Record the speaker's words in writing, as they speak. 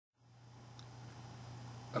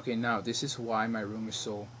Okay, now this is why my room is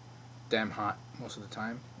so damn hot most of the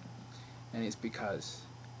time, and it's because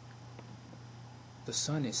the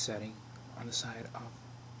sun is setting on the side of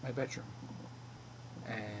my bedroom,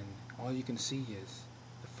 and all you can see is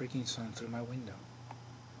the freaking sun through my window,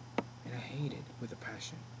 and I hate it with a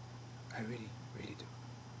passion. I really, really do.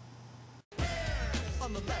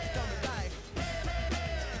 On the left, on the right,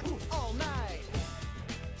 ooh, all night.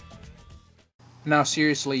 Now,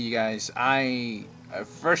 seriously, you guys, I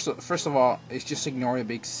first of all, it's just ignore the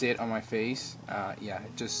big sit on my face. Yeah,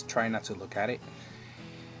 just try not to look at it.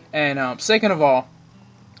 And second of all,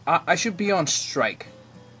 I should be on strike.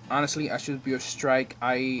 Honestly, I should be on strike.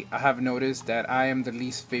 I have noticed that I am the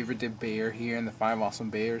least favorite bear here in the 5 Awesome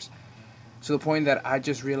Bears, to the point that I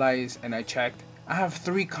just realized, and I checked, I have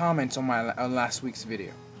 3 comments on my last week's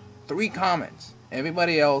video. 3 comments.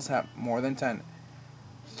 Everybody else have more than 10.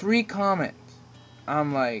 3 comments.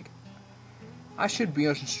 I'm like, I should be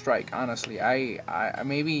on strike. Honestly, I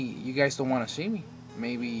maybe you guys don't want to see me.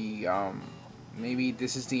 Maybe maybe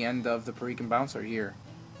this is the end of the Perican Bouncer here.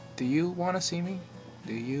 Do you want to see me?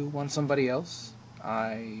 Do you want somebody else?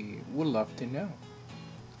 I would love to know.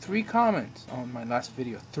 3 comments on my last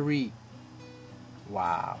video. 3.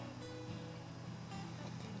 Wow.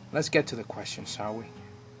 Let's get to the question, shall we?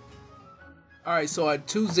 Alright, so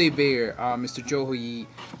Tuesday Bear, Mr. Joho.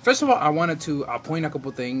 First of all, I wanted to point a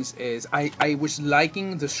couple things. I was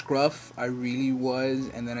liking the scruff, I really was,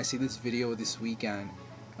 and then I see this video this weekend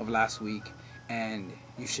of last week, and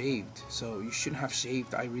you shaved, so you shouldn't have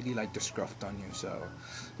shaved. I really like the scruff on you, so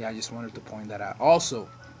yeah, I just wanted to point that out. Also,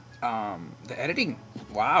 the editing,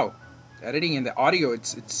 wow, the editing and the audio,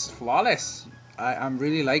 it's flawless. I'm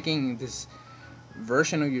really liking this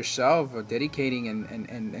version of yourself, dedicating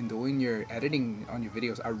and doing your editing on your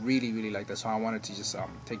videos. I really like that, so I wanted to just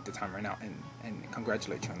take the time right now and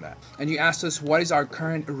congratulate you on that. And you asked us, what is our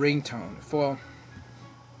current ringtone? For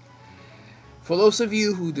those of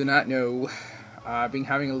you who do not know, I've been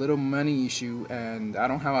having a little money issue and I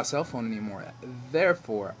don't have a cell phone anymore.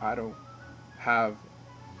 Therefore, I don't have,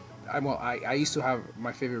 I used to have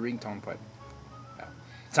my favorite ringtone, but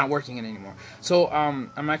it's not working anymore. So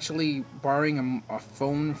I'm actually borrowing a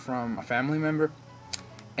phone from a family member,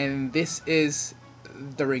 and this is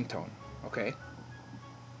the ringtone. Okay,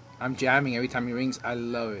 I'm jamming every time it rings. I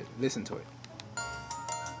love it. Listen to it.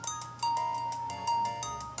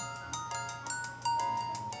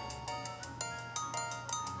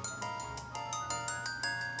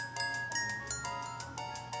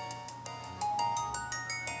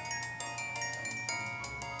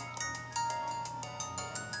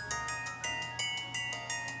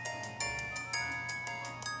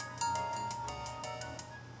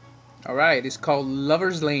 Alright, it's called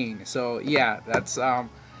Lover's Lane. So yeah, that's the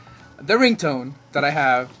ringtone that I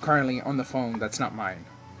have currently on the phone. That's not mine.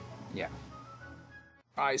 Yeah.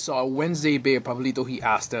 I saw Wednesday Bear Pablito. He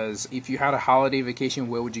asked us, if you had a holiday vacation,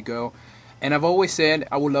 where would you go? And I've always said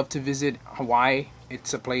I would love to visit Hawaii.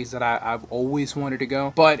 It's a place that I've always wanted to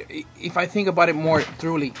go. But if I think about it more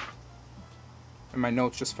thoroughly, and my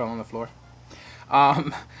notes just fell on the floor.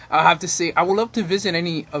 I have to say, I would love to visit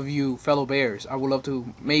any of you fellow bears. I would love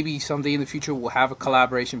to, maybe someday in the future we'll have a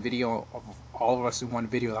collaboration video of all of us in one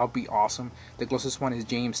video. That would be awesome. The closest one is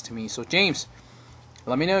James to me. So James,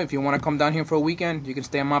 let me know if you want to come down here for a weekend. You can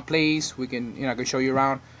stay at my place. We can, I can show you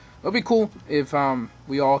around. It'll be cool if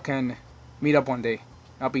we all can meet up one day.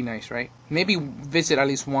 That'll be nice, right? Maybe visit at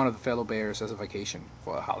least one of the fellow bears as a vacation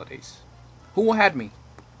for the holidays. Who will have me?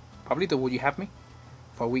 Pablito, would you have me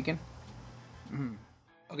for a weekend?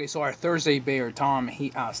 Okay, so our Thursday bear, Tom,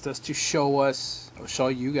 he asked us to show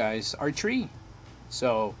you guys our tree.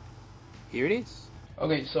 So, here it is.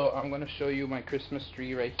 Okay, so I'm gonna show you my Christmas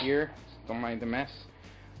tree right here. Don't mind the mess.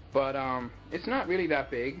 But, it's not really that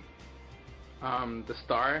big. The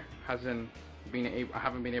star I haven't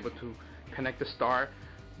been able to connect the star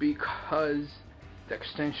because the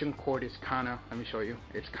extension cord is kinda, let me show you,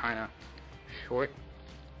 it's kinda short.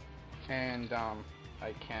 And,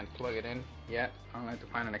 I can't plug it in yet. I'll have to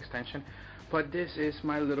find an extension. But this is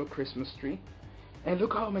my little Christmas tree. And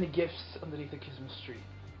look how many gifts underneath the Christmas tree.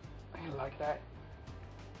 I like that.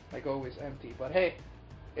 Like always empty. But hey,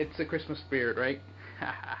 it's a Christmas spirit, right?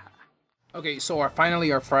 Okay, so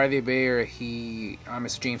finally our Friday bear,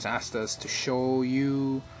 Mr. James asked us to show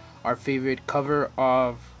you our favorite cover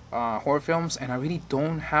of horror films. And I really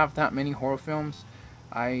don't have that many horror films.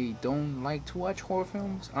 I don't like to watch horror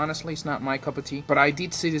films. Honestly, it's not my cup of tea. But I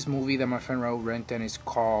did see this movie that my friend Raul rented, and it's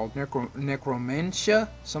called Necromantia,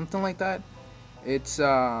 something like that. It's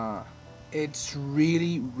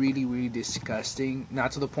really disgusting.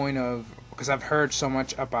 Not to the point of, because I've heard so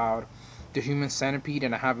much about the Human Centipede,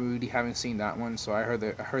 and I haven't seen that one. So I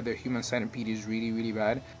heard the Human Centipede is really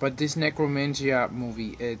bad. But this Necromantia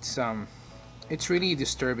movie, it's really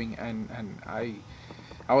disturbing, and I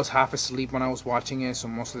was half asleep when I was watching it. So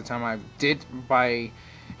most of the time I did I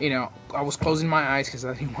was closing my eyes because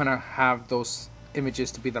I didn't want to have those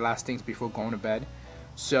images to be the last things before going to bed.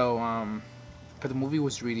 So but the movie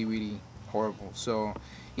was really horrible. So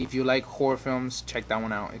if you like horror films, check that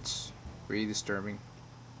one out. It's really disturbing.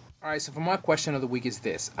 Alright, so for my question of the week is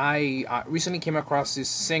this. I recently came across this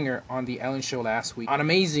singer on the Ellen Show last week. An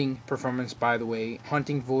amazing performance, by the way.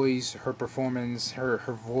 Haunting voice, her performance, her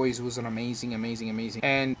voice was an amazing.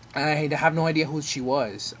 And I have no idea who she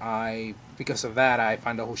was. Because of that, I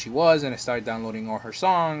found out who she was, and I started downloading all her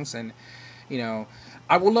songs. And,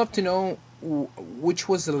 I would love to know which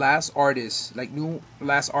was the last artist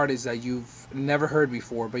that you've never heard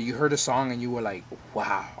before, but you heard a song and you were like,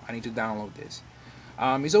 wow, I need to download this.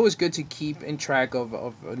 It's always good to keep in track of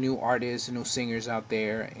new artists, new singers out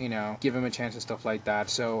there, give them a chance and stuff like that.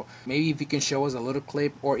 So maybe if you can show us a little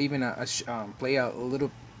clip, or even play a little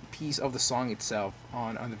piece of the song itself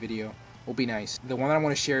on the video, will be nice. The one that I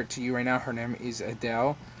want to share to you right now, her name is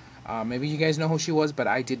Adele. Maybe you guys know who she was, but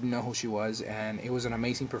I didn't know who she was, and it was an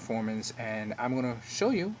amazing performance, and I'm going to show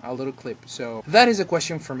you a little clip. So that is a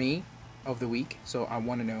question for me of the week, so I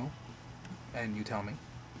want to know, and you tell me.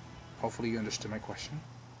 Hopefully you understood my question.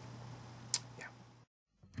 Yeah.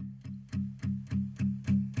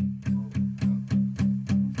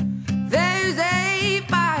 There's a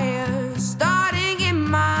fire starting in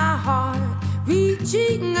my heart,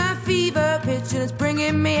 reaching a fever pitch, and it's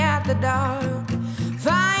bringing me out the dark.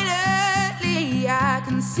 Finally, I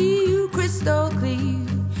can see you crystal clear.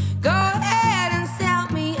 Go ahead and sell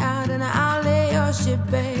me out, and I'll lay your ship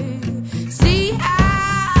bare. See,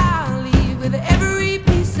 I'll leave with every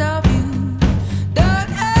piece of you. Don't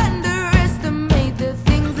underestimate the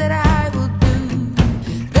things that I will do.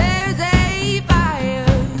 There's a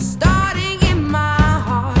fire starting in my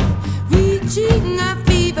heart, reaching a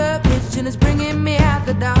fever pitch, and it's bringing me out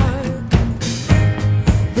the dark.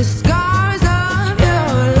 The scars of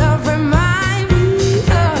your love remind me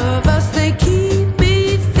of us. They keep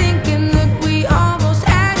me thinking that we almost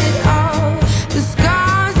had it all. The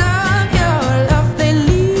scars of your love, they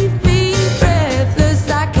leave me breathless.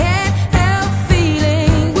 I can't help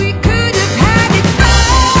feeling we could have had it all.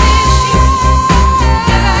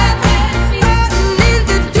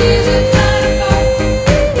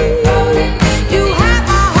 You have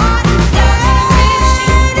my heart inside,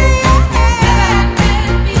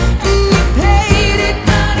 and you played it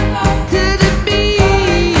to the beat,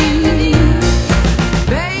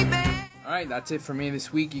 baby. Alright, that's it for me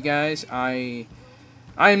this week, you guys. I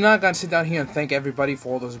am not going to sit down here and thank everybody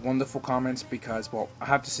for all those wonderful comments, because, well, I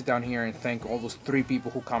have to sit down here and thank all those 3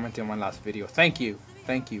 people who commented on my last video. Thank you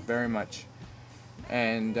very much.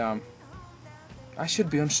 And I should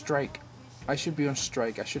be on strike. I should be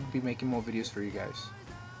making more videos for you guys.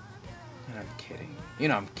 And I'm kidding.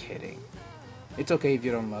 I'm kidding. It's okay if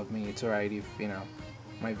you don't love me. It's alright if,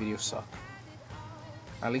 my videos suck.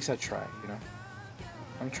 At least I try,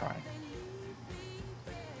 I'm trying.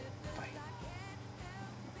 Bye.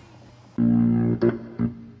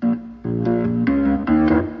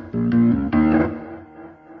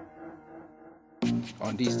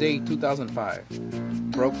 On this day, 2005,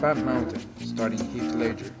 Brokeback Mountain, starring Heath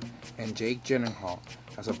Ledger and Jake Gyllenhaal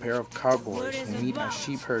as a pair of cowboys who meet as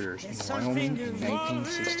sheep herders in Wyoming in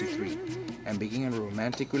 1963 and begin a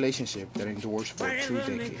romantic relationship that endures for 2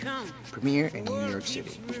 decades, premiere in New York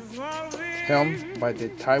City. Helmed by the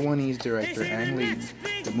Taiwanese director Ang Lee,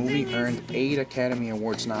 the movie earned 8 Academy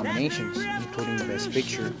Awards nominations, including Best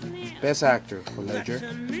Picture, Best Actor for Ledger,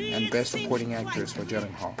 and Best Supporting Actress for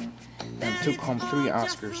Gyllenhaal, and took home 3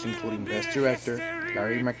 Oscars, including Best Director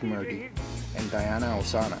Larry McMurdy and Diana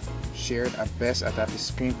Osana shared a Best Adapted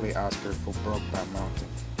Screenplay Oscar for Brokeback Mountain,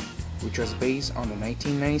 which was based on the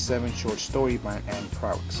 1997 short story by Anne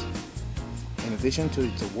Crouch. In addition to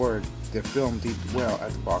its award, the film did well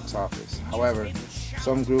at the box office. However,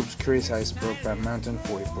 some groups criticized Brokeback Mountain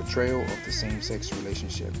for a portrayal of the same-sex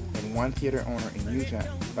relationship, and one theater owner in Utah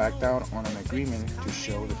backed out on an agreement to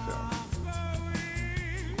show the film.